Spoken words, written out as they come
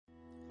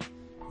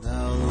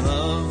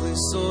only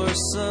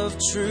source of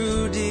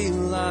true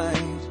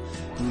delight,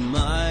 whom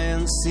I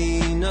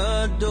unseen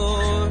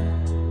adore.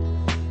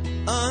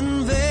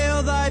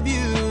 Unveil thy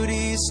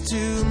beauties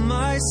to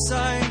my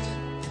sight,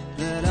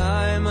 that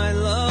I might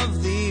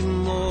love thee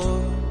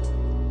more.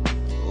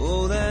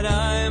 Oh, that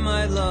I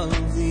might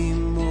love thee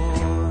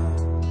more.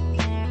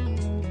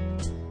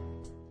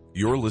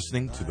 You're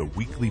listening to the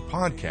weekly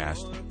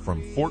podcast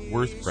from Fort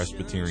Worth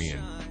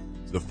Presbyterian.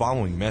 The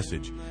following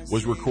message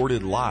was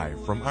recorded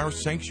live from our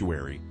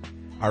sanctuary.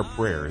 Our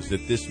prayer is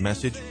that this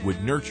message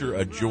would nurture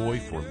a joy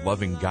for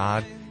loving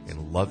God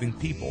and loving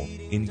people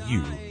in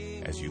you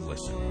as you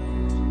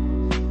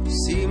listen.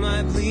 See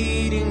my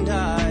bleeding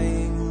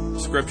dying.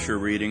 Scripture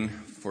reading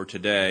for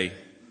today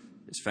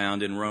is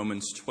found in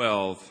Romans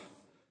 12,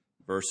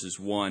 verses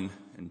 1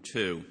 and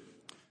 2.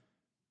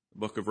 The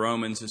book of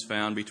Romans is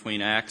found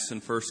between Acts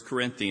and 1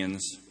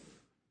 Corinthians,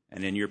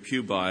 and in your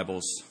pew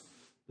Bibles,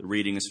 the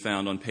reading is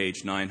found on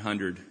page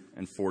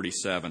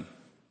 947.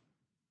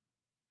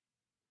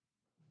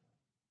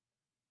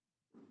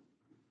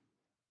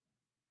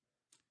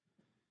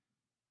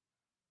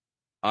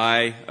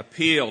 I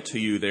appeal to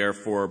you,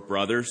 therefore,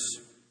 brothers,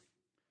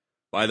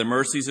 by the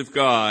mercies of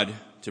God,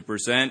 to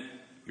present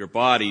your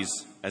bodies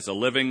as a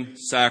living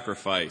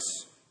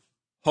sacrifice,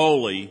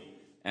 holy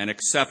and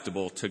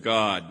acceptable to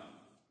God,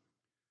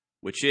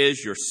 which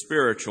is your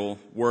spiritual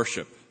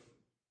worship.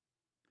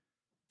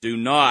 Do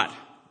not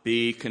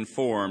be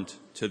conformed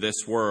to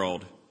this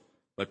world,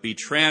 but be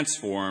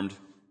transformed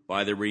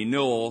by the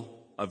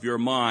renewal of your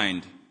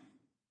mind,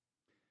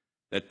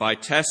 that by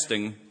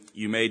testing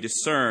you may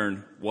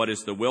discern what is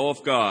the will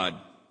of God,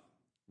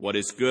 what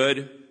is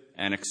good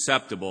and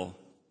acceptable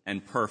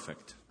and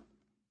perfect.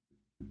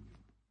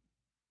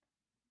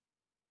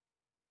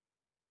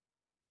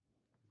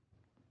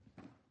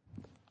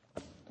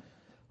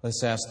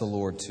 Let's ask the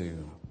Lord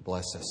to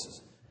bless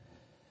us.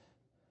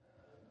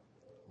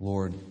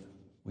 Lord,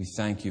 we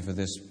thank you for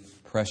this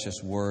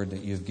precious word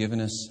that you've given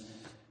us.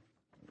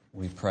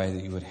 We pray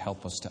that you would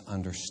help us to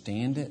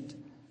understand it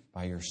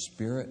by your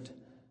Spirit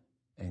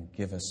and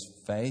give us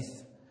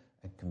faith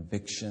and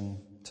conviction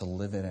to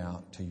live it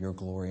out to your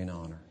glory and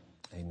honor.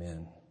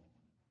 Amen.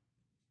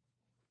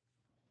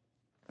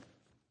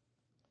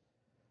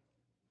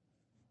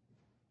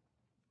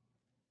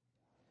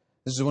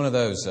 This is one of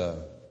those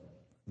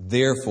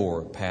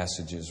therefore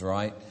passages,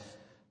 right?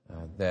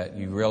 That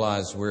you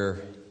realize we're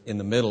in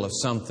the middle of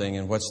something,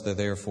 and what's the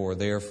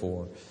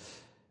therefore?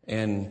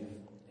 And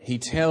he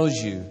tells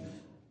you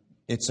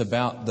it's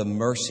about the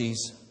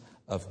mercies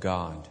of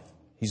God.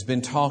 He's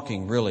been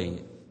talking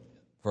really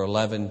for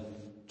 11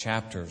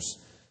 chapters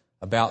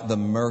about the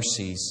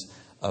mercies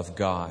of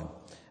God.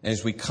 And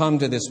as we come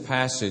to this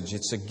passage,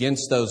 it's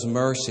against those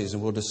mercies,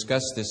 and we'll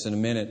discuss this in a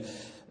minute,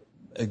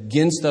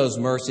 against those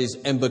mercies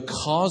and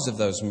because of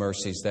those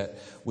mercies that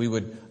we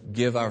would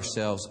give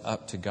ourselves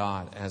up to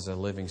God as a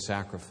living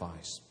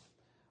sacrifice.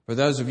 For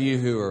those of you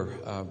who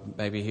are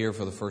maybe here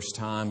for the first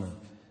time or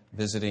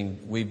visiting,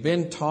 we've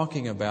been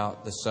talking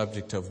about the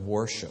subject of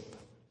worship.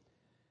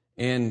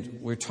 And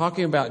we're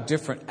talking about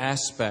different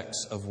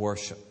aspects of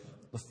worship.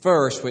 The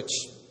first, which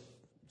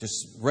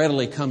just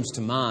readily comes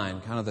to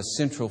mind, kind of the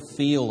central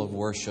feel of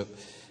worship,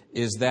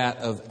 is that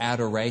of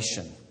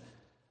adoration.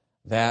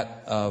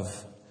 That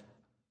of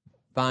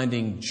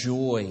finding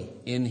joy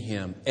in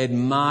Him,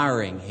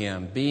 admiring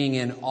Him, being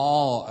in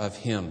awe of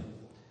Him,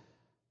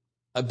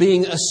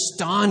 being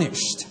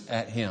astonished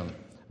at Him,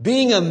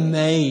 being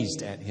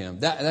amazed at Him.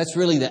 That's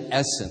really the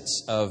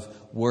essence of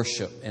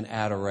worship and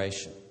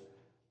adoration.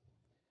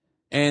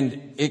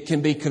 And it can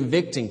be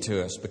convicting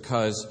to us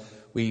because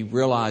we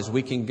realize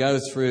we can go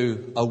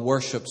through a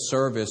worship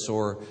service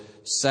or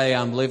say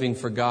I'm living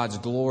for God's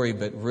glory,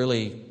 but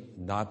really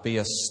not be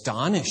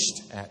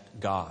astonished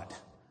at God,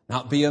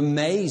 not be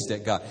amazed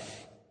at God.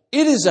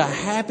 It is a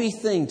happy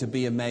thing to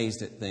be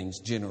amazed at things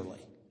generally.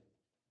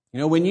 You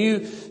know, when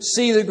you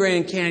see the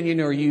Grand Canyon,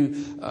 or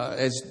you,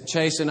 as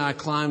Chase and I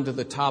climbed to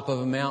the top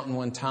of a mountain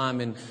one time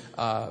in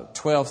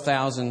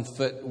 12,000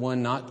 foot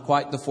one, not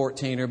quite the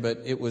 14er,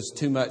 but it was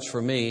too much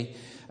for me.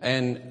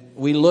 And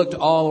we looked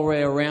all the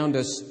way around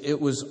us. It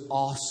was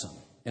awesome.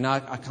 And I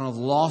kind of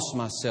lost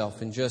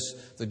myself in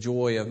just the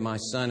joy of my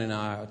son and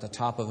I at the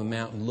top of a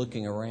mountain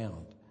looking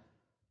around.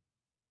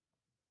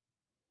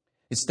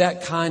 It's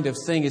that kind of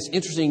thing. It's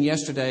interesting,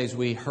 yesterday as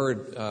we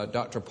heard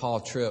Dr. Paul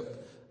Tripp,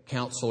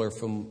 counselor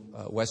from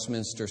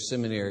Westminster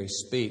Seminary,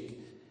 speak,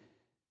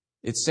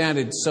 it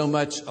sounded so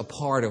much a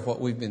part of what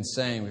we've been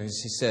saying,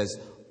 because he says,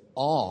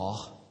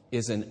 awe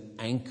is an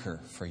anchor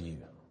for you.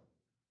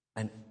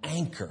 An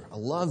anchor. I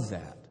love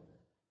that.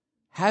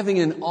 Having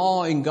an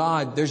awe in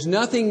God, there's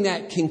nothing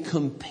that can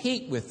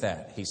compete with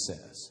that, he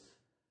says.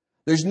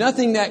 There's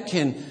nothing that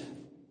can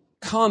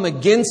come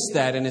against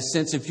that, in a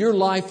sense. If your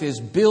life is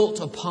built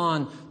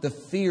upon the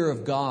fear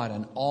of God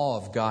and awe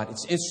of God,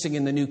 it's interesting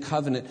in the New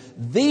Covenant,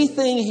 the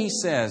thing He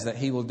says that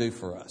He will do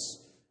for us.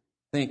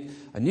 Think,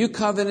 a new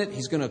covenant,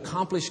 He's going to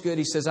accomplish good.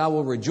 He says, I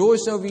will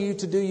rejoice over you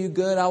to do you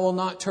good. I will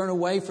not turn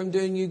away from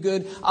doing you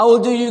good. I will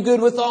do you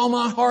good with all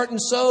my heart and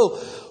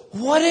soul.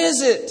 What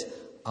is it?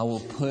 I will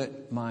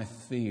put my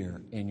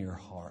fear in your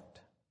heart.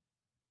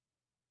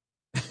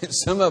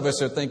 Some of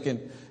us are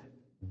thinking,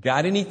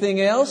 got anything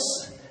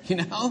else? You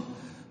know?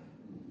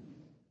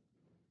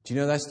 Do you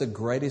know that's the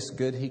greatest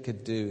good He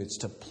could do? It's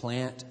to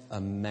plant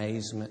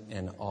amazement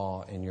and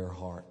awe in your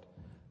heart.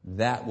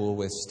 That will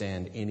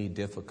withstand any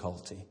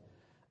difficulty.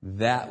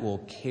 That will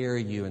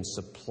carry you and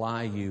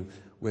supply you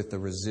with the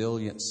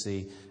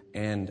resiliency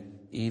and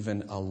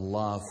even a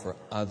love for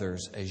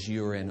others as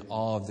you are in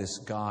awe of this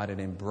God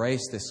and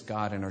embrace this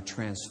God and are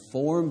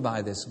transformed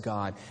by this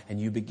God, and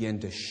you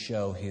begin to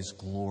show His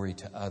glory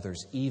to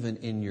others, even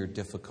in your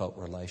difficult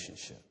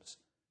relationships.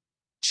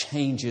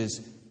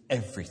 Changes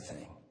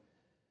everything.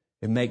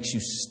 It makes you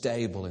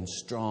stable and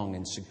strong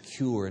and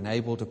secure and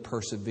able to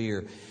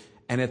persevere.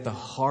 And at the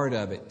heart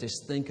of it,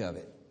 just think of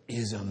it,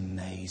 is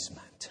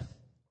amazement.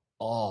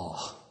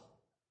 Awe.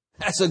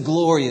 That's a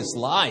glorious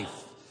life.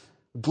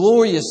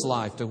 Glorious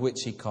life to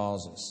which He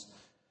calls us.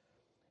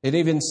 It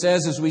even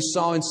says, as we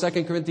saw in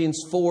 2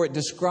 Corinthians 4, it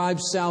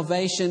describes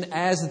salvation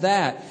as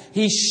that.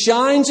 He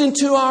shines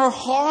into our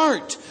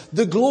heart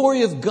the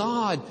glory of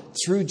God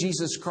through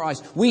Jesus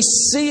Christ. We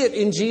see it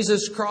in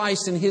Jesus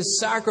Christ and His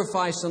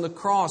sacrifice on the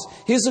cross,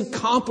 His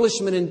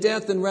accomplishment in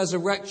death and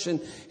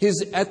resurrection,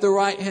 His at the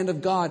right hand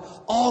of God.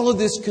 All of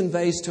this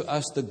conveys to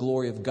us the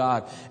glory of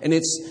God. And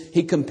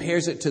He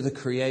compares it to the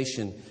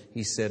creation.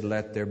 He said,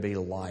 let there be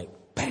light.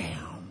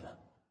 Bam!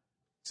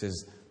 He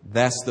says,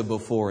 that's the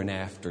before and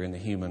after in the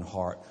human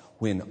heart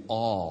when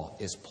awe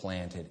is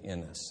planted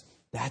in us.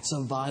 That's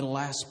a vital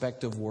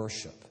aspect of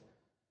worship.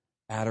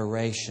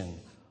 Adoration,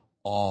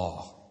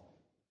 awe.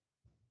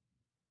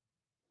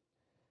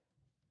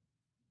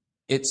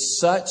 It's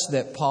such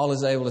that Paul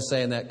is able to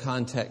say in that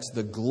context,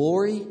 the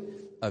glory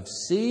of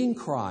seeing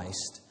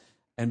Christ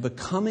and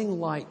becoming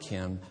like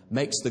Him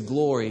makes the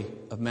glory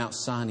of Mount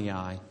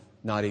Sinai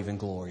not even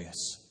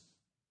glorious.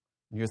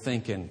 You're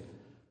thinking,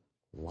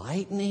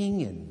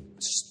 lightning and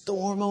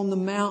storm on the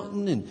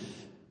mountain, and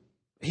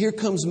here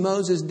comes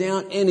Moses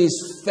down and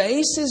his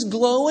face is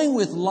glowing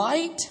with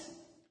light.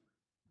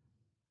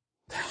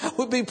 That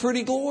would be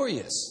pretty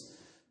glorious.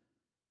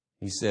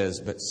 He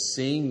says, but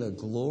seeing the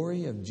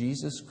glory of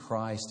Jesus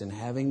Christ and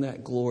having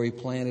that glory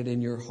planted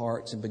in your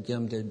hearts and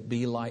begin to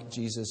be like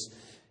Jesus,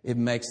 it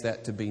makes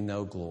that to be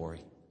no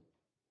glory.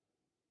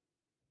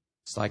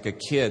 It's like a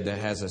kid that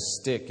has a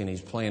stick and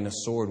he's playing a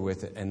sword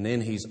with it, and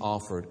then he's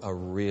offered a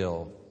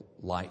real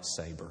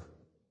lightsaber.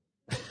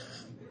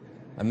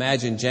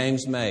 Imagine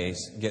James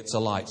Mays gets a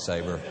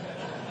lightsaber.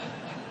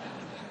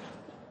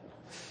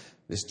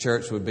 This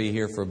church would be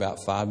here for about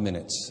 5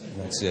 minutes.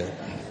 That's it.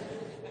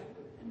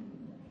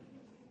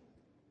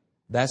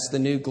 That's the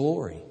new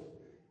glory.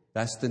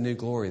 That's the new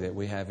glory that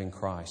we have in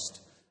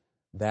Christ.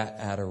 That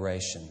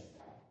adoration.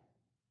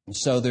 And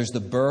so there's the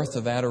birth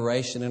of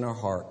adoration in our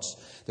hearts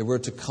that we're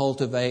to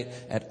cultivate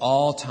at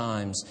all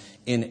times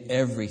in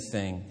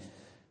everything.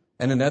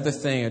 And another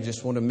thing I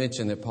just want to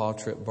mention that Paul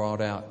Tripp brought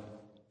out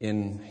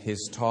in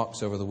his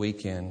talks over the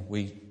weekend,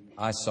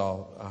 I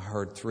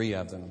heard 3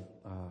 of them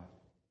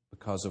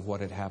because of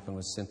what had happened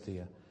with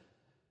Cynthia.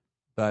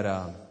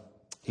 But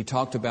he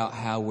talked about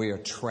how we are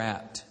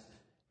trapped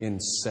in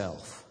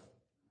self.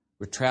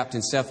 We're trapped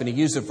in self. And he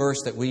used a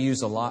verse that we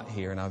use a lot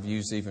here, and I've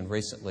used even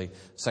recently,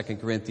 2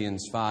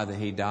 Corinthians 5, that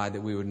He died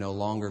that we would no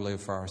longer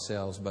live for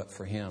ourselves, but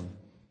for Him.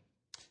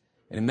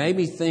 And it made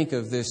me think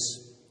of this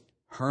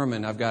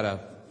Herman. I've got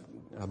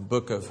a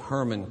book of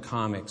Herman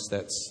comics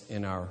that's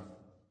in our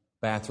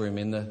bathroom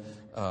in the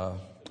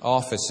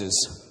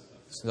offices.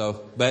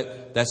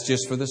 But that's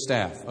just for the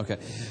staff. Okay.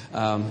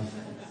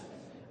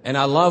 And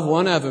I love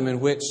one of them in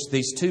which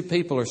these 2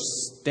 people are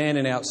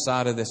standing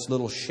outside of this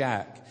little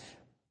shack.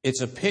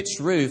 It's a pitched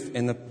roof,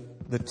 and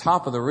the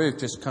top of the roof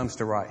just comes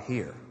to right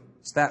here.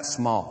 It's that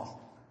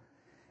small.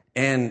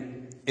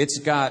 And it's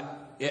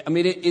got,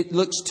 it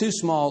looks too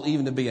small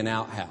even to be an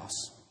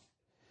outhouse.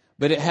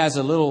 But it has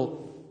a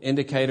little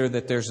indicator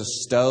that there's a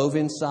stove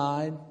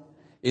inside.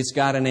 It's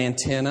got an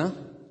antenna.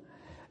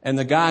 And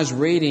the guy's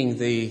reading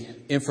the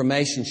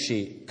information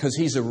sheet because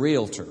he's a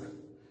realtor.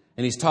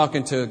 And he's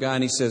talking to a guy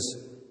and he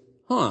says,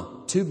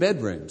 2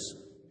 bedrooms.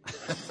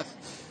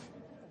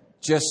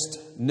 Just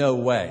no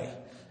way.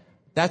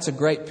 That's a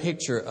great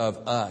picture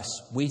of us.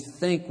 We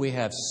think we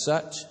have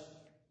such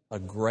a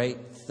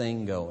great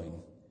thing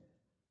going.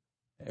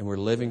 And we're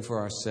living for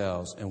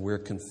ourselves, and we're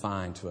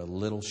confined to a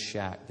little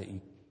shack that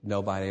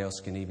nobody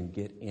else can even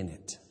get in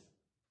it.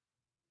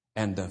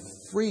 And the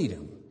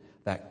freedom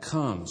that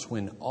comes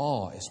when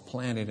awe is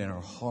planted in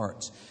our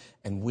hearts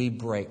and we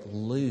break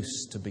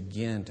loose to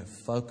begin to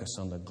focus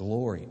on the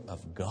glory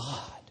of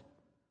God.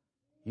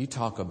 You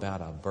talk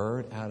about a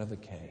bird out of a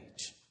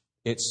cage.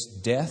 It's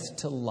death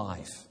to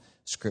life,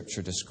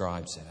 Scripture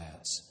describes it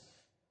as.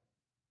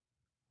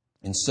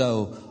 And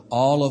so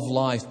all of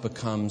life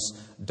becomes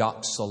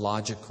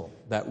doxological.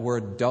 That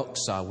word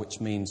doxa, which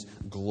means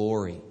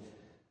glory.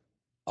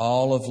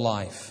 All of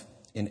life,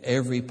 in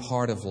every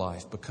part of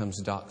life,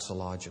 becomes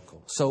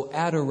doxological. So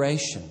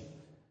adoration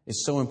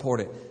is so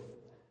important.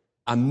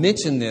 I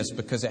mention this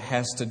because it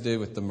has to do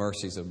with the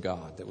mercies of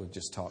God that we've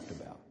just talked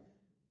about.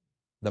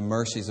 The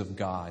mercies of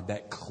God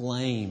that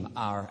claim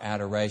our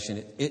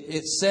adoration.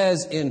 It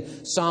says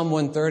in Psalm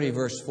 130,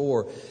 verse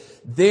 4,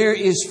 there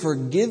is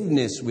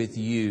forgiveness with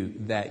you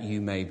that you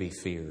may be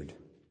feared.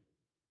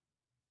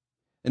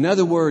 In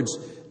other words,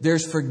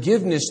 there's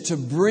forgiveness to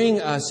bring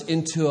us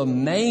into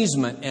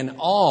amazement and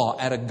awe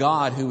at a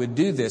God who would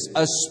do this,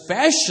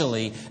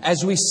 especially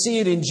as we see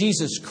it in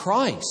Jesus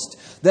Christ,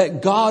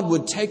 that God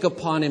would take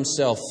upon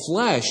Himself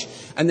flesh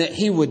and that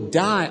He would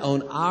die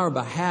on our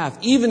behalf,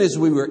 even as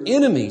we were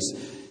enemies.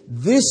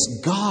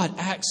 This God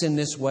acts in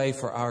this way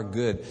for our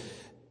good.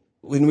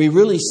 When we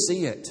really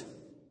see it,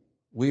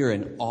 we are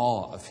in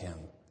awe of Him.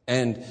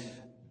 And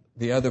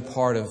the other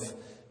part of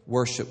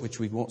worship, which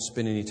we won't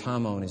spend any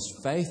time on, is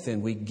faith,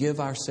 and we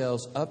give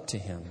ourselves up to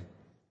Him.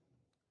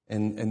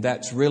 And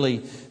that's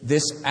really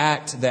this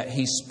act that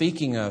He's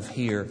speaking of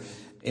here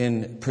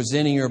in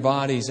presenting your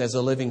bodies as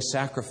a living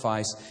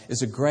sacrifice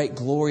is a great,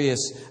 glorious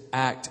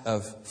act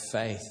of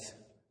faith,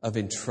 of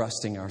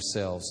entrusting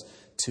ourselves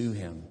to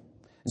Him.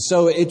 And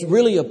so it's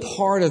really a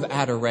part of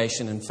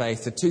adoration and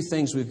faith, the two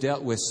things we've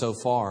dealt with so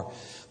far.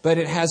 But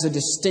it has a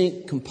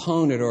distinct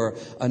component or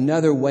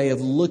another way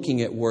of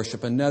looking at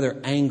worship, another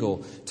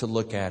angle to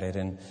look at it.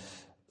 And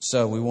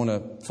so we want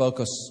to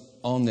focus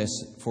on this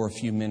for a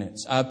few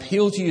minutes. I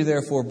appeal to you,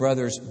 therefore,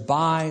 brothers,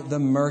 by the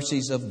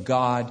mercies of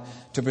God,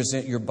 to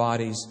present your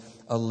bodies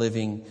a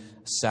living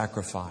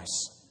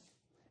sacrifice.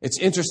 It's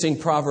interesting,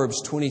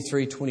 Proverbs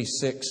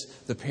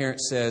 23:26, the parent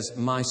says,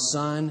 my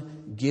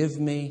son, give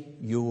me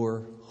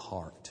your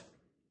heart.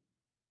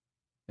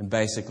 And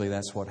basically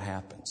that's what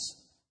happens.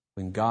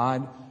 When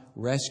God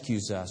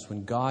rescues us,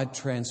 when God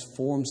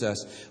transforms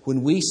us,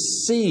 when we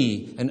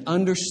see and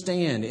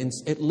understand in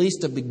at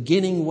least a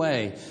beginning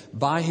way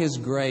by His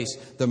grace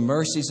the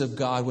mercies of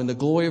God, when the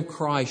glory of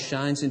Christ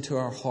shines into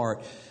our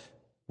heart,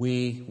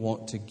 we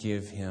want to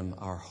give Him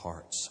our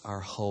hearts,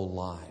 our whole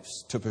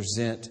lives, to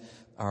present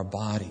our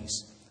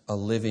bodies a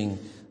living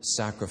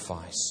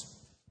sacrifice.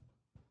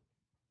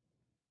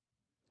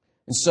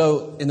 And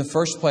so, in the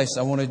first place,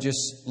 I want to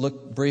just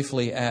look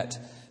briefly at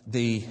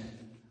the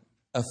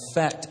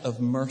effect of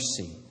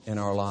mercy in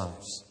our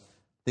lives.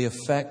 The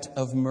effect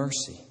of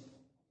mercy.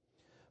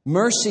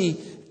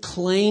 Mercy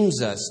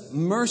claims us.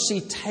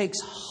 Mercy takes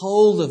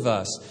hold of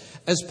us.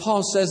 As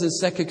Paul says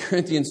in 2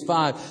 Corinthians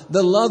 5,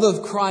 the love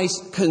of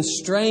Christ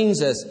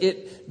constrains us.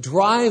 It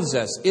drives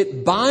us.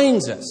 It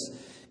binds us.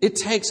 It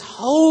takes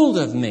hold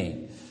of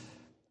me.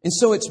 And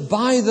so it's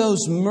by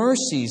those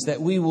mercies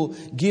that we will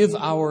give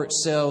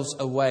ourselves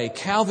away.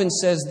 Calvin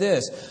says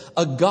this,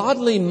 a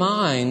godly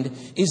mind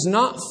is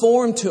not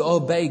formed to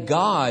obey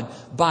God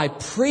by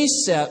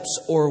precepts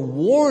or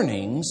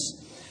warnings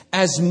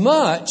as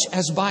much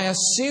as by a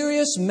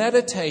serious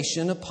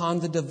meditation upon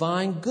the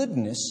divine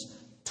goodness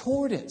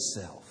toward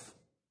itself.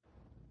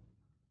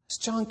 It's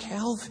John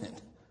Calvin.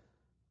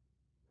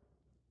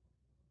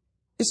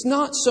 It's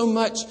not so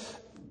much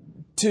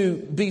to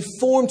be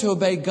formed to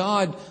obey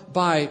God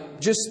by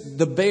just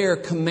the bare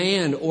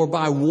command or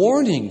by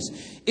warnings.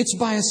 It's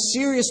by a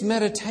serious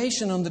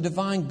meditation on the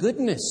divine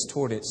goodness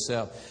toward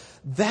itself.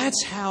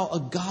 That's how a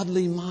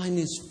godly mind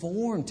is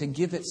formed, to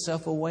give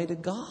itself away to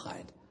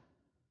God.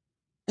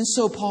 And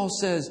so Paul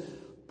says,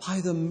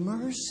 by the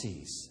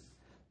mercies,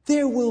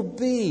 there will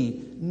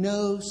be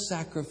no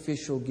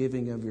sacrificial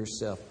giving of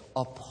yourself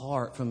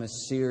apart from a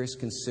serious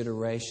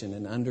consideration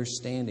and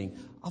understanding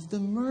of the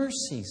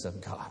mercies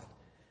of God.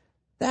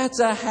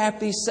 That's a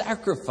happy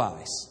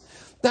sacrifice.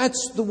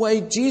 That's the way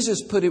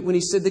Jesus put it when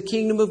He said the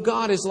kingdom of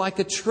God is like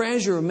a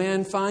treasure a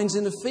man finds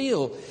in a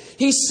field.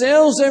 He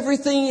sells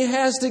everything he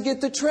has to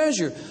get the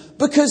treasure.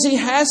 Because he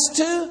has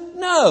to?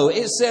 No.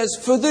 It says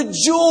for the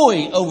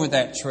joy over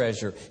that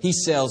treasure, he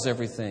sells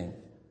everything.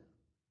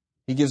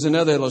 He gives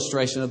another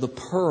illustration of the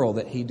pearl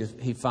that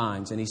he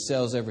finds, and he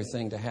sells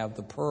everything to have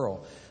the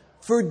pearl.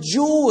 For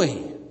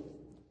joy.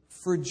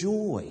 For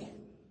joy.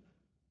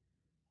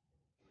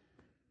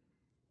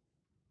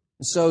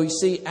 So you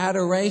see,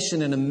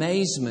 adoration and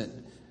amazement,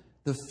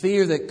 the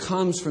fear that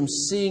comes from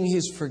seeing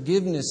His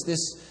forgiveness,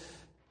 this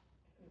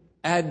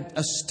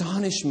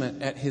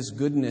astonishment at His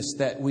goodness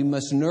that we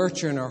must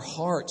nurture in our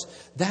hearts,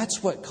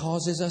 that's what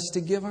causes us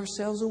to give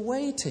ourselves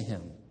away to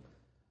Him.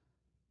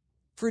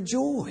 For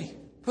joy,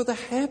 for the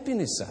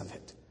happiness of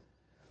it.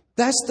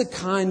 That's the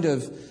kind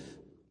of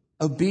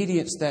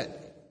obedience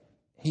that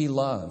He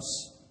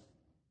loves.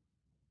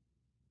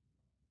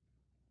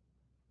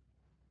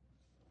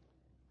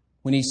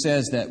 When He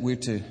says that we're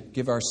to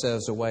give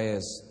ourselves away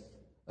as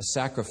a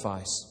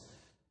sacrifice,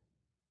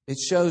 it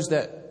shows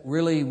that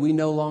really we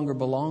no longer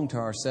belong to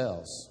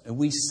ourselves. And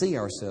we see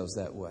ourselves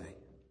that way.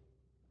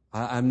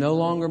 I'm no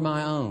longer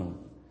my own.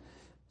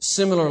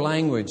 Similar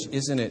language,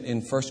 isn't it,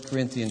 in 1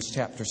 Corinthians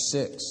chapter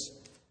 6,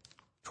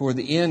 toward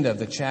the end of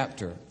the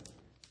chapter,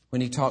 when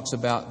he talks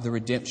about the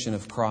redemption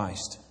of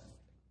Christ.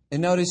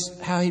 And notice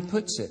how he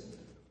puts it.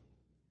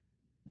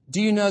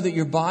 Do you know that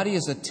your body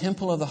is a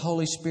temple of the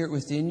Holy Spirit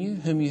within you,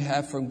 whom you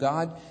have from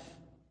God?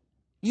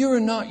 You are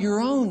not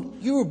your own.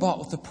 You were bought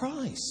with a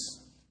price.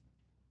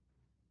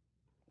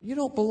 You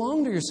don't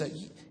belong to yourself.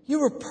 You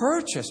were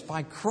purchased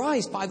by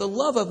Christ, by the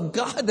love of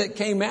God that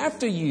came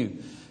after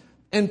you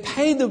and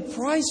paid the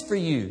price for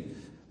you.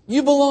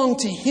 You belong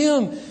to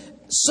Him.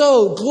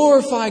 So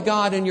glorify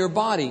God in your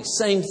body.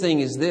 Same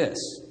thing as this.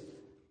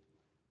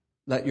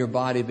 Let your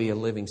body be a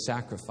living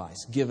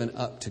sacrifice given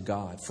up to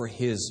God for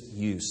His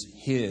use,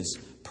 His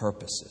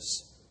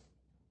purposes.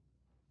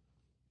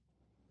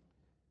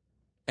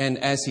 And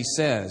as he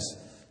says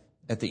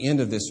at the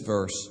end of this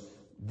verse,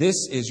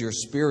 this is your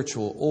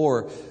spiritual,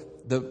 or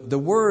the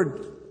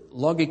word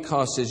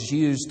logikos is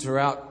used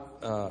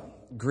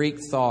throughout Greek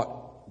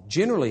thought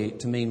generally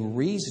to mean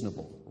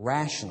reasonable,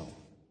 rational.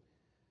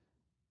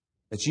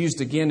 It's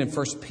used again in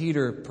 1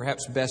 Peter,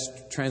 perhaps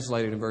best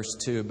translated in verse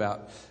 2,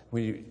 about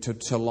when you,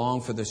 to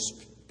long for the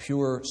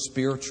pure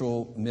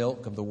spiritual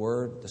milk of the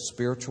Word, the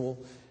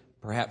spiritual.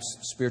 Perhaps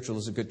spiritual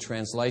is a good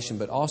translation,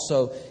 but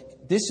also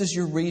this is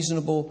your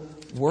reasonable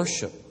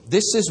worship.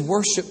 This is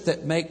worship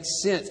that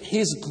makes sense.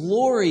 His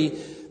glory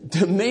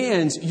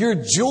demands your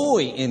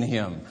joy in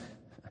Him.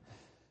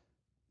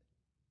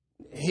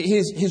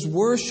 His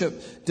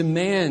worship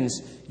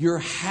demands your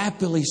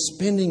happily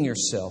spending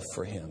yourself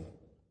for Him.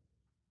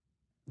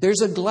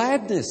 There's a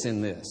gladness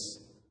in this.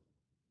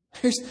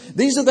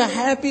 These are the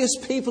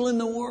happiest people in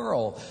the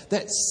world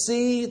that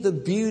see the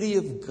beauty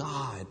of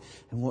God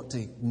and want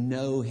to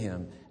know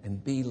Him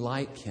and be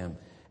like Him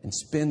and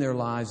spend their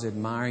lives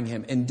admiring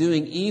Him and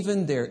doing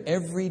even their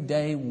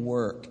everyday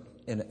work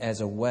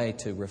as a way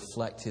to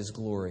reflect His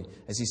glory.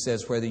 As He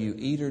says, whether you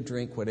eat or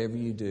drink, whatever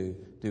you do,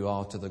 do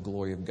all to the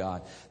glory of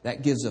God.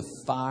 That gives a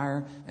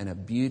fire and a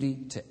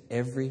beauty to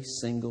every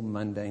single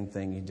mundane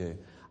thing you do.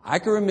 I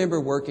can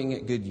remember working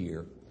at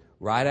Goodyear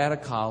right out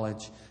of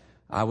college.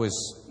 I was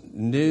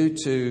new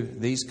to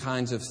these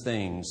kinds of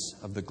things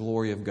of the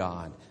glory of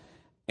God.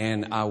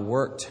 And I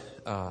worked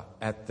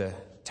at the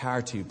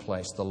tire tube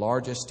place, the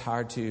largest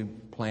tire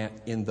tube plant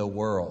in the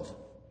world,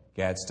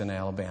 Gadsden,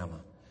 Alabama.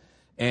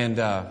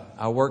 And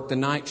I worked the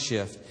night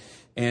shift.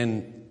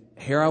 And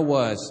here I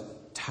was,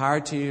 tire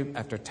tube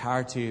after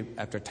tire tube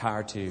after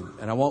tire tube.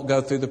 And I won't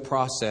go through the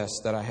process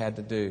that I had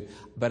to do.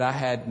 But I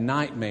had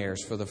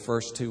nightmares for the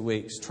first 2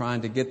 weeks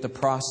trying to get the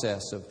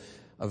process of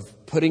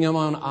putting them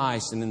on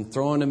ice and then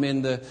throwing them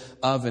in the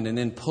oven and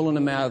then pulling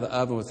them out of the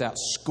oven without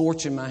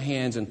scorching my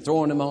hands and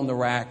throwing them on the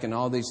rack and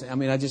all these. I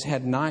mean, I just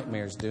had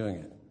nightmares doing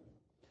it.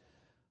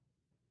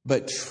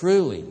 But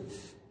truly,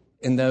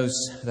 in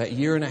that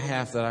year and a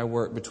half that I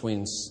worked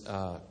between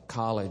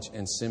college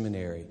and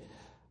seminary,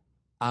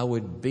 I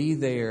would be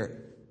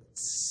there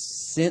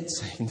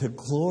sensing the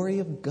glory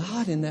of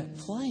God in that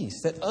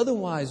place that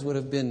otherwise would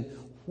have been,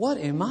 what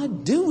am I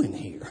doing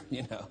here?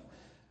 You know.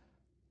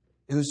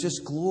 It was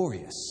just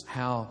glorious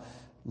how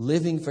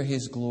living for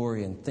His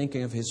glory and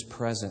thinking of His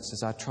presence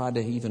as I tried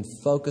to even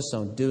focus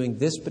on doing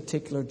this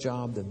particular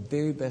job the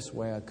very best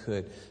way I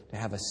could to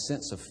have a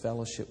sense of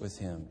fellowship with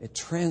Him. It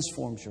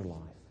transforms your life.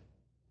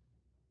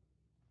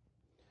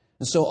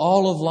 And so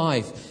all of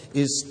life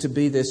is to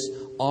be this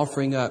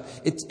offering up.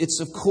 It's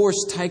of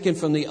course taken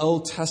from the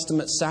Old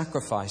Testament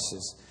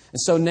sacrifices. And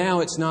so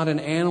now it's not an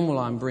animal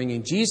I'm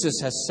bringing. Jesus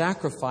has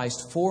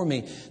sacrificed for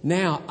me.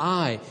 Now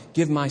I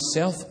give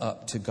myself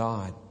up to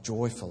God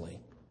joyfully.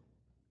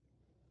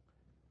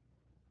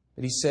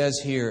 But He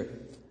says here,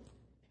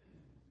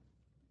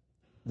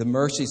 the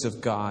mercies of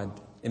God.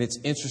 And it's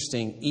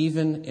interesting,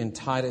 even in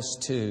Titus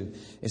 2,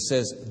 it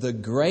says, the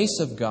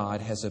grace of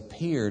God has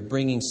appeared,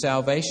 bringing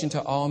salvation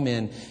to all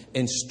men,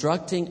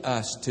 instructing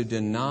us to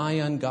deny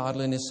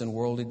ungodliness and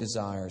worldly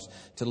desires,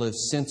 to live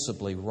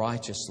sensibly,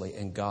 righteously,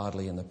 and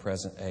godly in the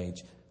present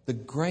age. The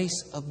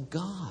grace of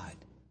God.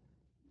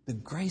 The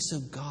grace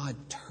of God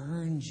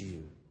turns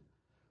you.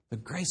 The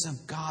grace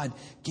of God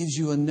gives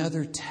you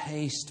another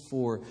taste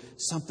for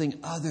something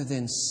other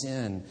than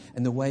sin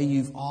and the way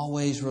you've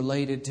always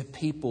related to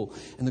people.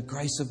 And the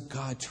grace of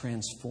God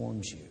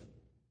transforms you.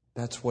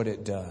 That's what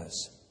it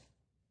does.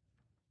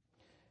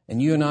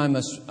 And you and I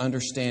must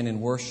understand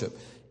in worship,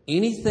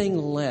 anything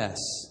less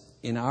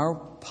in our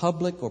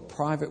public or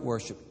private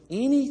worship,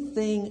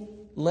 anything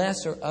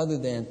less or other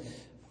than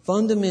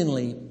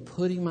fundamentally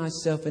putting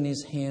myself in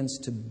His hands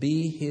to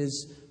be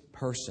His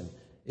person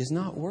is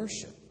not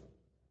worship.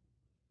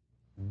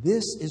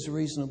 This is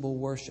reasonable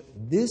worship.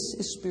 This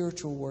is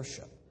spiritual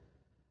worship.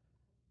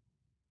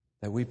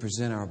 That we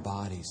present our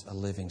bodies a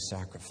living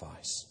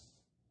sacrifice.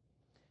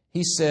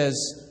 He says,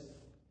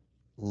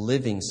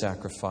 living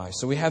sacrifice.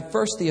 So we have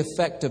first the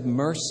effect of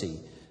mercy,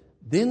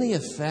 then the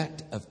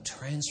effect of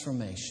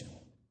transformation.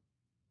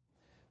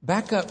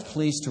 Back up,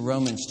 please, to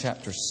Romans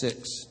chapter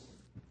 6.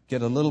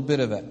 Get a little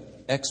bit of an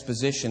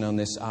exposition on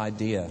this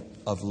idea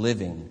of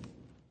living.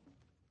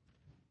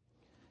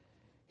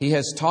 He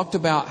has talked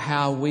about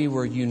how we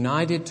were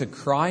united to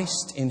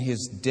Christ in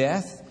His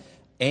death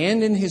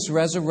and in His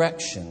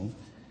resurrection,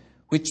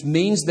 which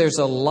means there's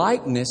a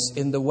likeness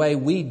in the way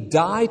we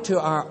die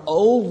to our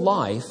old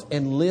life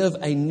and live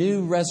a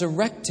new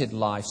resurrected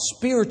life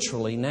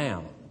spiritually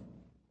now.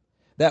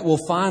 that will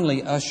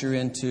finally usher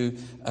into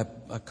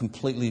a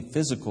completely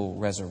physical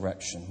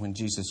resurrection when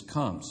Jesus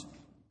comes.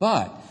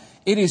 But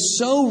it is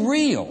so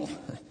real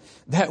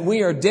that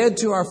we are dead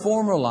to our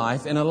former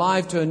life and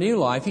alive to a new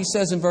life. He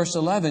says in verse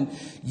 11,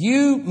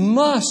 you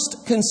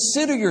must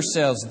consider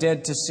yourselves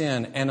dead to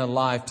sin and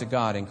alive to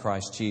God in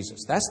Christ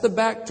Jesus. That's the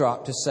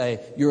backdrop to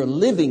say you're a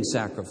living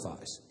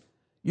sacrifice.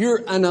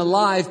 You're an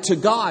alive to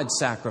God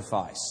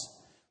sacrifice.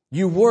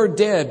 You were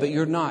dead, but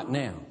you're not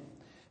now.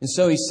 And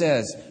so he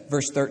says,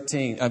 verse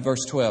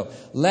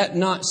 12, let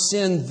not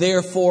sin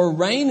therefore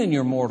reign in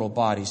your mortal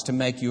bodies to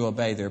make you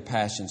obey their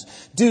passions.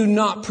 Do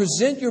not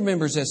present your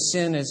members to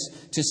sin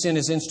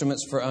as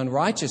instruments for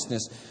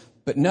unrighteousness.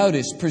 But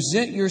notice,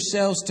 present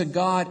yourselves to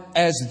God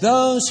as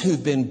those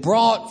who've been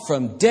brought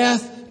from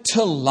death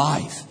to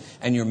life,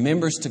 and your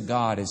members to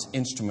God as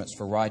instruments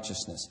for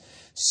righteousness.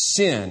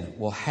 Sin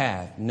will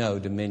have no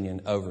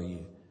dominion over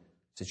you,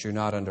 since you're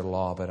not under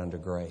law but under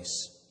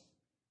grace.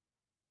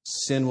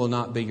 Sin will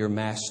not be your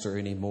master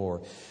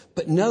anymore.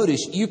 But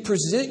notice, you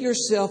present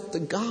yourself to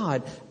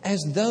God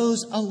as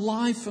those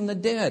alive from the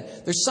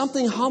dead. There's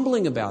something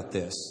humbling about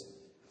this.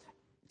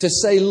 To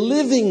say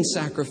living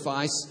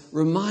sacrifice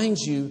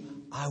reminds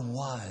you, I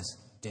was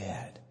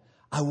dead.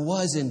 I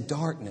was in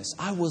darkness.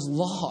 I was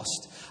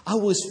lost. I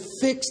was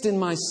fixed in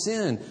my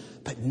sin.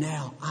 But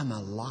now I'm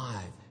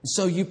alive.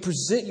 So you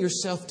present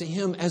yourself to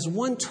Him as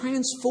one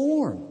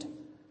transformed.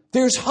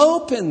 There's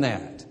hope in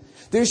that.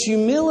 There's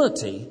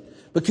humility.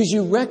 Because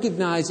you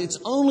recognize it's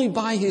only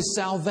by His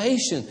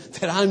salvation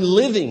that I'm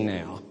living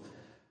now.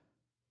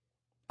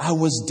 I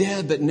was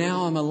dead, but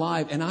now I'm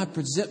alive. And I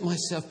present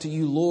myself to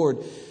you, Lord,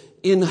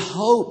 in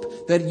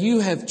hope that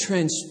you have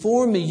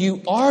transformed me.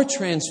 You are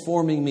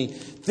transforming me.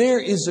 There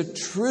is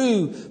a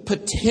true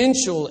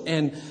potential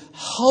and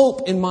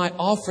hope in my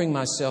offering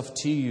myself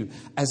to you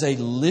as a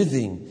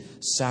living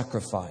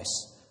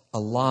sacrifice,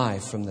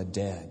 alive from the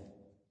dead.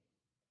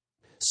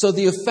 So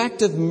the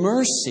effect of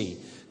mercy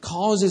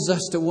causes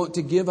us to want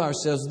to give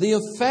ourselves. The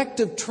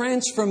effect of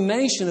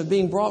transformation of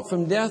being brought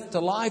from death to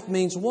life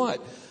means what?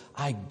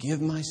 I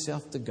give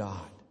myself to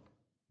God.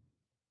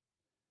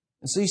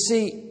 And so you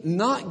see,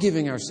 not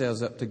giving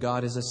ourselves up to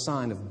God is a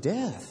sign of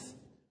death.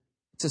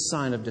 It's a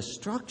sign of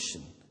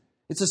destruction.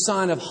 It's a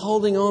sign of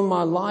holding on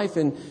my life.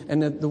 And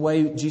the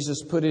way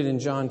Jesus put it in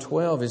John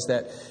 12 is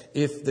that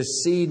if the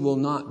seed will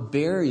not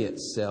bury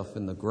itself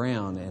in the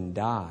ground and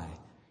die,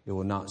 it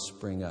will not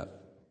spring up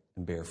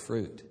and bear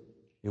fruit.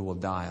 It will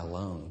die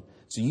alone.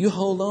 So you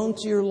hold on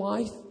to your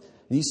life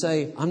and you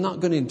say, I'm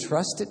not going to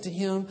entrust it to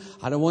Him.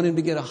 I don't want Him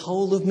to get a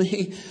hold of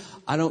me.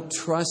 I don't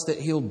trust that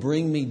He'll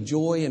bring me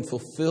joy and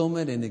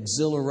fulfillment and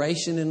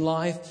exhilaration in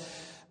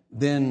life.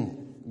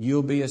 Then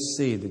you'll be a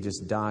seed that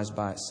just dies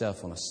by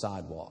itself on a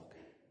sidewalk.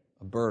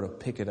 A bird will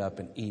pick it up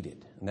and eat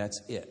it. And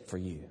that's it for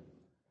you.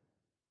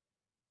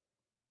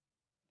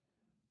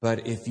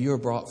 But if you're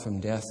brought from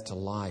death to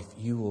life,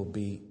 you will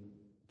be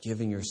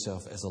giving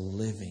yourself as a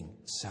living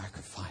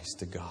sacrifice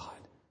to God.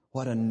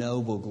 What a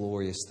noble,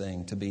 glorious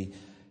thing to be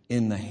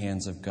in the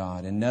hands of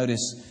God. And notice,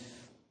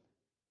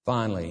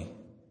 finally,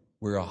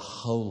 we're a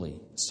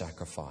holy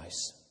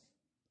sacrifice.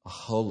 A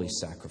holy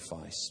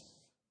sacrifice.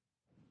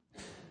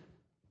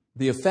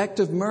 The effect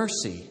of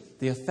mercy,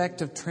 the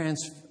effect of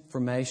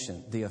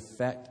transformation, the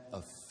effect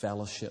of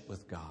fellowship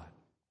with God.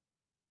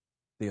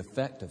 The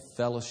effect of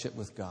fellowship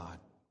with God.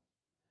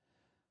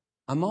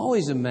 I'm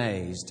always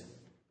amazed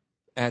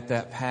at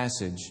that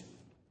passage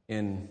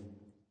in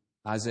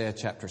Isaiah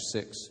chapter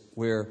 6,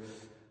 where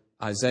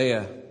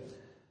Isaiah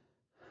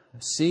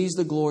sees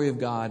the glory of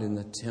God in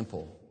the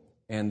temple,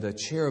 and the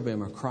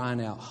cherubim are crying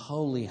out,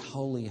 holy,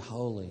 holy,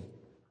 holy,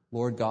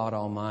 Lord God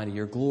Almighty,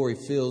 your glory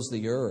fills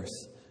the earth.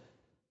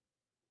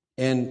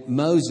 And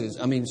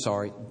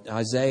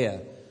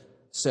Isaiah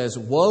says,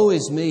 woe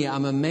is me,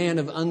 I'm a man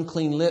of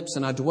unclean lips,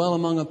 and I dwell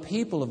among a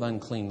people of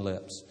unclean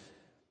lips.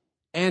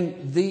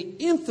 And the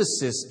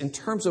emphasis in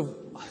terms of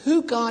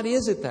who God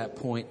is at that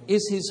point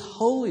is His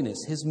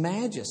holiness, His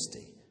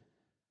majesty,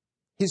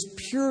 His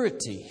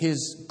purity,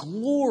 His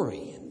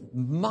glory and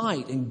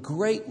might and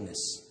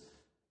greatness.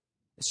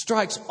 It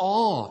strikes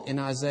awe in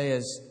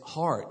Isaiah's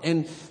heart.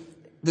 And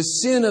the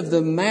sin of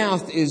the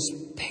mouth is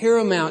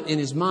paramount in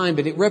his mind,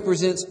 but it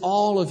represents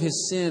all of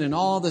his sin and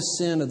all the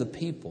sin of the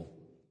people.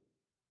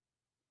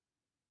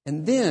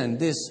 And then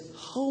this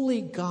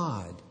holy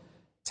God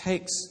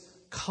takes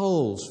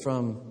coals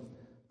from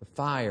the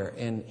fire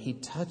and He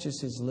touches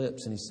his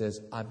lips and He says,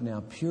 I've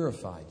now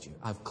purified you.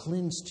 I've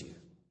cleansed you.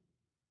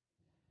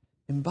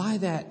 And by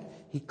that,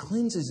 He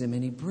cleanses him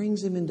and He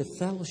brings him into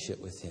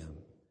fellowship with Him.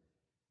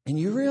 And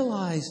you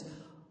realize,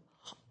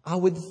 I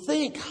would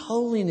think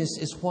holiness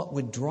is what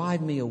would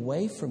drive me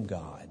away from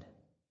God.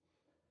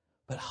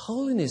 But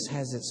holiness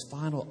has its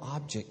final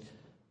object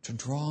to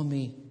draw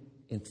me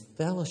in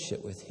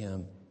fellowship with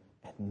Him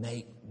and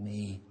make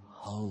me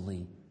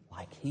holy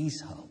like He's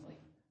holy.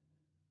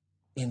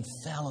 In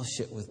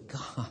fellowship with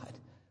God.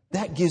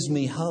 That gives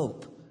me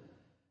hope.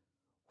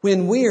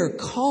 When we are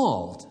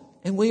called,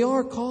 and we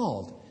are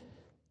called,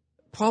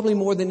 probably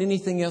more than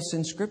anything else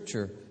in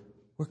Scripture,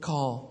 We're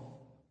called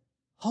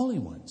holy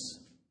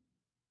ones.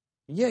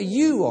 Yeah,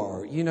 you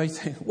are. You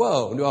think,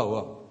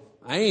 whoa,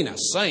 I ain't a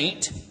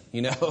saint,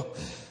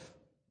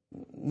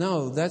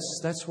 No,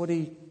 that's what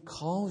He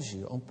calls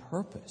you on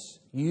purpose.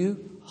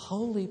 You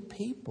holy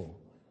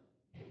people.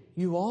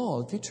 You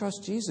all, if you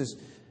trust Jesus,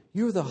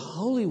 you're the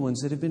holy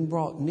ones that have been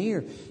brought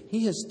near.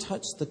 He has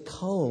touched the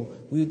coal,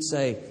 we would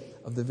say,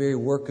 of the very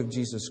work of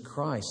Jesus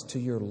Christ to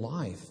your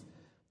life.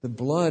 The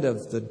blood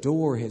of the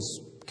door has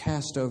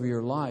cast over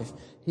your life.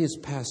 He has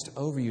passed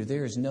over you.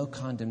 There is no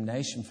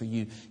condemnation for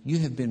you. You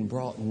have been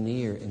brought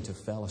near into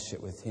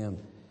fellowship with Him.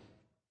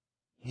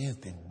 You have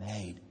been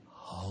made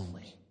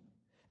holy.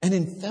 And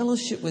in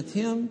fellowship with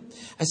Him,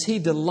 as He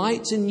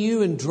delights in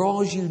you and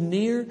draws you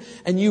near,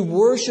 and you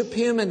worship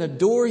Him and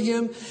adore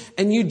Him,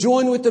 and you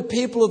join with the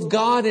people of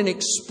God in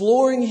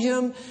exploring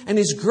Him, and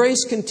His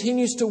grace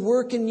continues to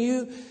work in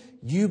you,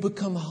 you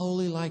become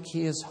holy like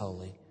He is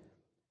holy.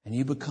 And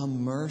you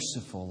become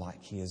merciful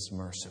like He is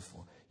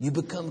merciful. You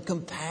become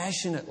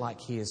compassionate like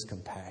He is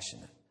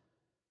compassionate.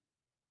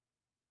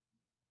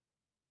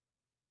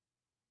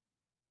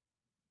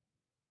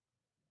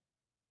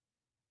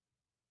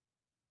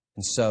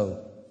 And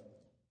so,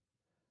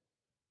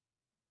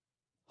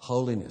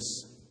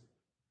 holiness,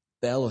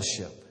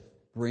 fellowship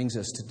brings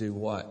us to do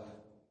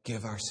what?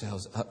 Give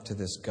ourselves up to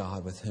this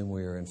God with whom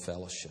we are in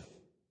fellowship.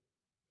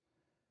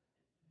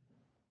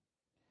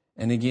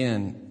 And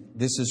again,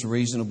 this is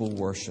reasonable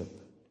worship.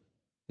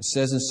 It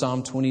says in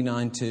Psalm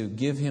 29:2,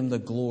 give Him the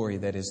glory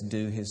that is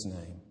due His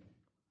name.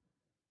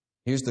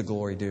 Here's the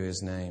glory due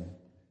His name.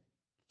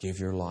 Give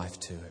your life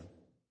to Him.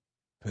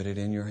 Put it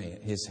in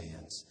His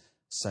hands.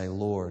 Say,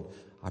 Lord,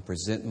 I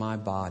present my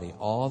body,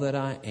 all that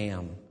I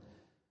am,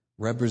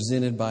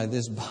 represented by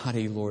this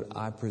body, Lord,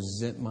 I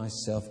present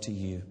myself to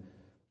You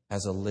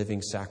as a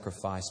living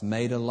sacrifice,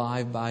 made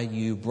alive by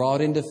You,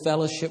 brought into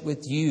fellowship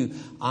with You.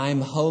 I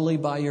am holy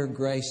by Your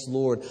grace,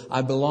 Lord.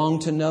 I belong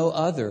to no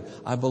other.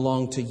 I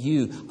belong to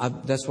You.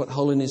 That's what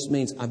holiness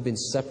means. I've been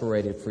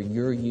separated for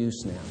Your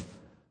use now.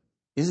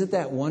 Isn't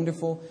that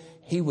wonderful?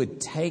 He would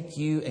take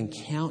you and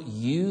count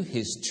you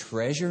His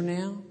treasure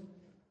now.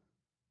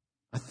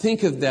 I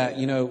think of that,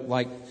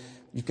 like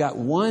you've got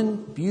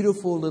one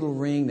beautiful little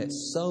ring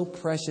that's so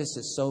precious,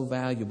 it's so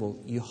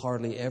valuable, you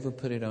hardly ever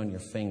put it on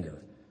your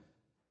finger.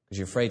 Because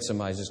you're afraid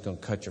somebody's just going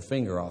to cut your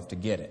finger off to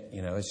get it.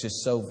 It's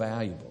just so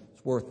valuable.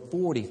 It's worth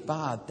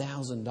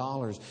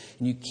 $45,000.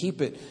 And you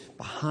keep it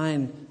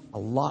behind a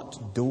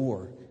locked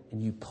door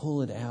and you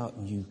pull it out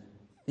and you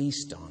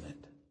feast on it.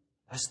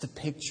 That's the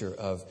picture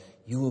of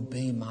you will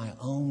be my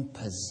own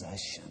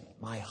possession,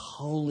 my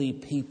holy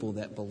people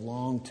that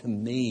belong to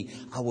Me.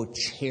 I will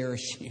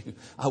cherish you.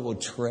 I will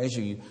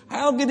treasure you.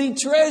 How can He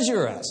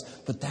treasure us?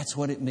 But that's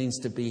what it means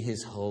to be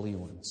His holy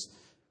ones.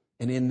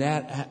 And in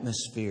that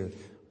atmosphere,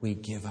 we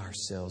give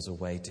ourselves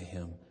away to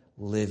Him,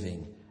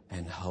 living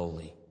and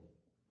holy.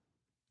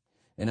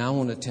 And I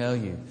want to tell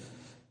you,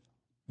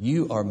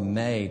 you are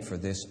made for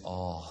this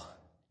awe.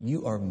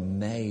 You are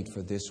made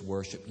for this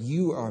worship.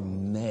 You are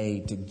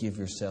made to give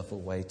yourself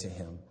away to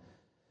Him.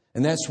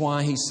 And that's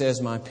why He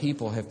says, my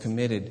people have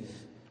committed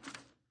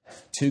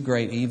two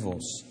great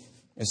evils.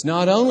 It's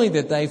not only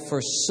that they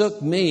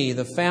forsook Me,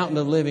 the fountain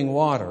of living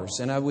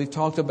waters, and we've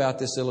talked about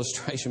this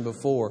illustration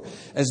before,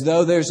 as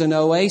though there's an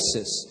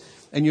oasis.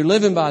 And you're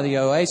living by the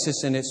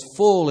oasis and it's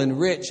full and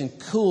rich and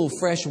cool,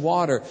 fresh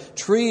water,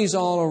 trees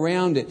all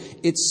around it.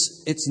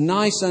 It's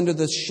nice under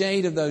the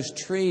shade of those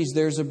trees.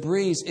 There's a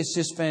breeze. It's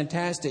just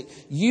fantastic.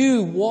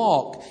 You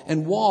walk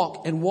and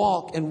walk and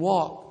walk and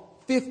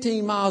walk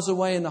 15 miles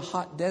away in the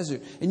hot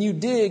desert. And you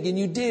dig and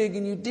you dig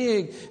and you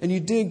dig and you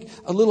dig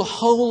a little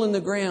hole in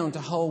the ground to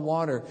hold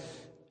water.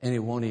 And it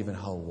won't even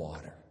hold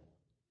water.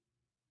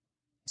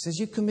 He says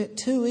you commit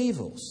two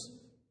evils.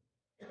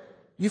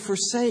 You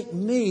forsake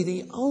Me,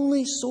 the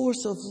only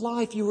source of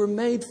life. You were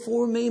made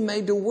for Me,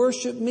 made to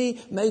worship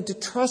Me, made to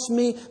trust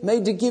Me,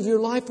 made to give your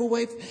life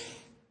away.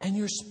 And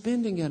you're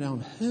spending it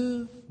on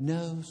who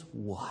knows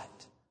what.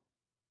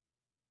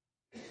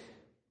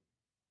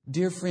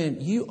 Dear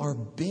friend, you are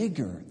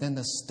bigger than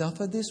the stuff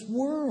of this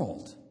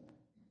world.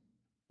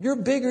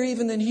 You're bigger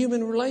even than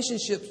human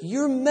relationships.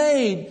 You're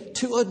made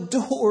to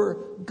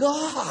adore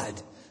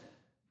God.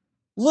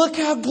 Look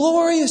how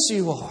glorious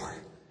you are.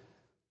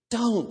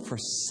 Don't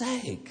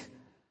forsake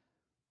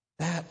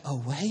that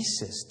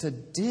oasis to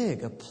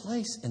dig a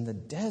place in the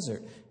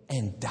desert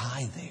and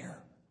die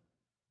there.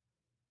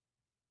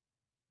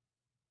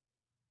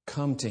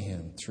 Come to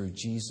Him through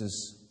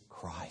Jesus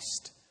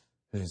Christ,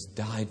 who has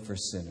died for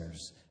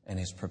sinners and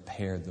has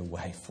prepared the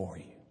way for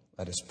you.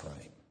 Let us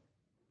pray.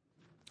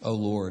 Oh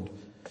Lord,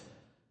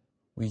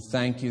 we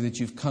thank You that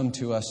You've come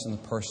to us in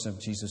the person of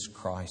Jesus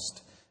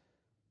Christ,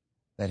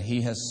 that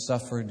He has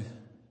suffered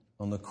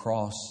on the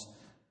cross.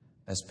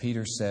 As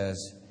Peter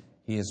says,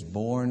 He has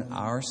borne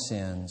our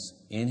sins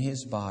in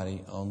His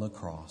body on the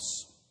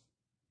cross,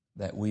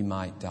 that we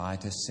might die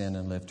to sin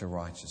and live to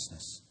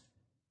righteousness.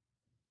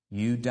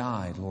 You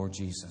died, Lord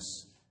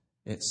Jesus,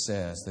 it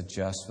says, the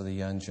just for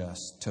the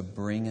unjust, to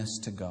bring us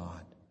to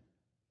God.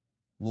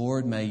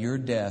 Lord, may your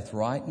death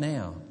right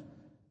now,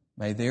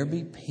 may there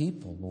be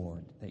people,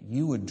 Lord, that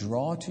you would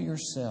draw to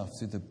yourself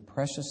through the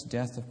precious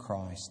death of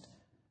Christ,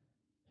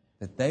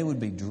 that they would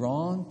be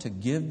drawn to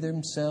give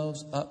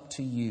themselves up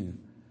to you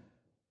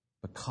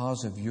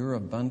because of your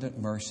abundant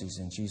mercies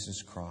in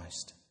Jesus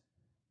Christ.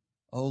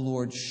 Oh,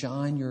 Lord,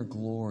 shine your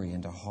glory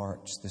into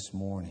hearts this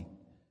morning.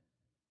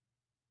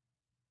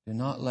 Do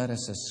not let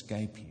us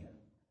escape you.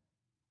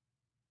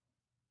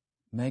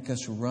 Make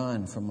us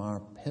run from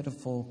our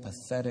pitiful,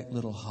 pathetic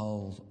little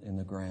hole in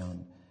the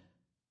ground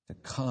to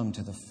come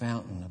to the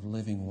fountain of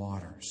living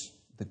waters,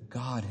 the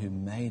God who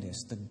made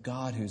us, the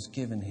God who's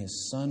given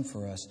His Son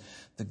for us,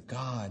 the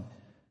God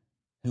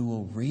who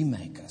will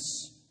remake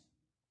us,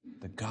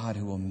 the God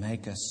who will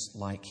make us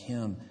like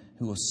Him,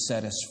 who will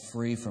set us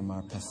free from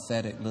our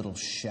pathetic little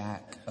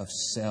shack of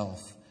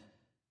self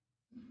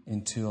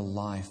into a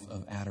life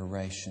of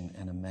adoration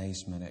and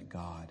amazement at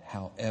God,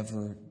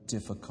 however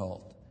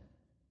difficult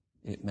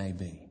it may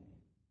be.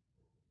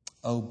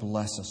 Oh,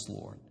 bless us,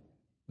 Lord,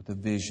 with a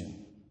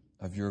vision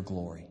of your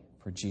glory.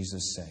 For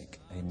Jesus' sake,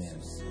 amen.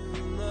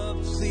 The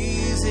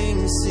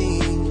pleasing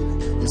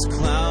scene is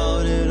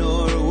clouded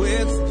or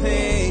with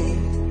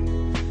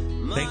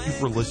pain. Thank you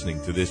for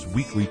listening to this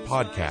weekly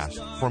podcast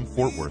from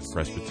Fort Worth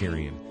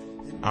Presbyterian.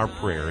 Our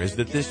prayer is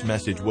that this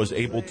message was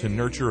able to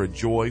nurture a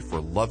joy for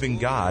loving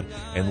God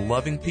and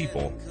loving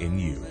people in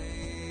you.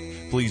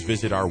 Please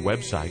visit our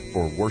website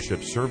for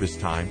worship service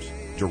times,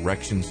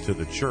 directions to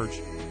the church,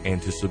 and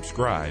to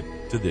subscribe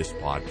to this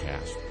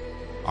podcast.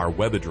 Our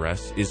web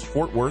address is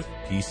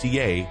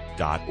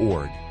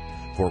fortworthpca.org.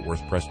 Fort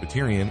Worth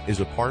Presbyterian is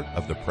a part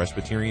of the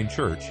Presbyterian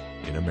Church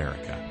in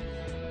America.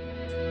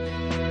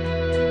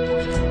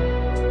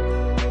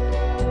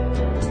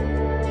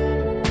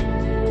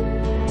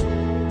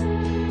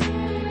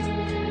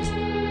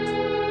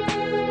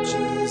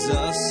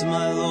 Jesus,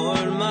 my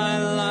Lord,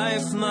 my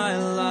life, my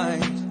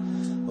light,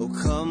 oh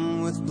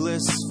come with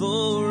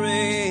blissful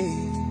ray.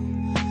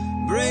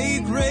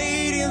 Break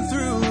radiant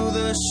through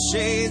the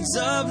shades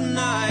of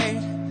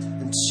night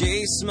and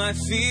chase my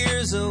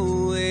fears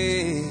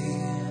away.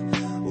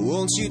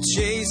 Won't you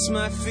chase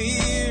my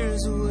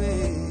fears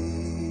away?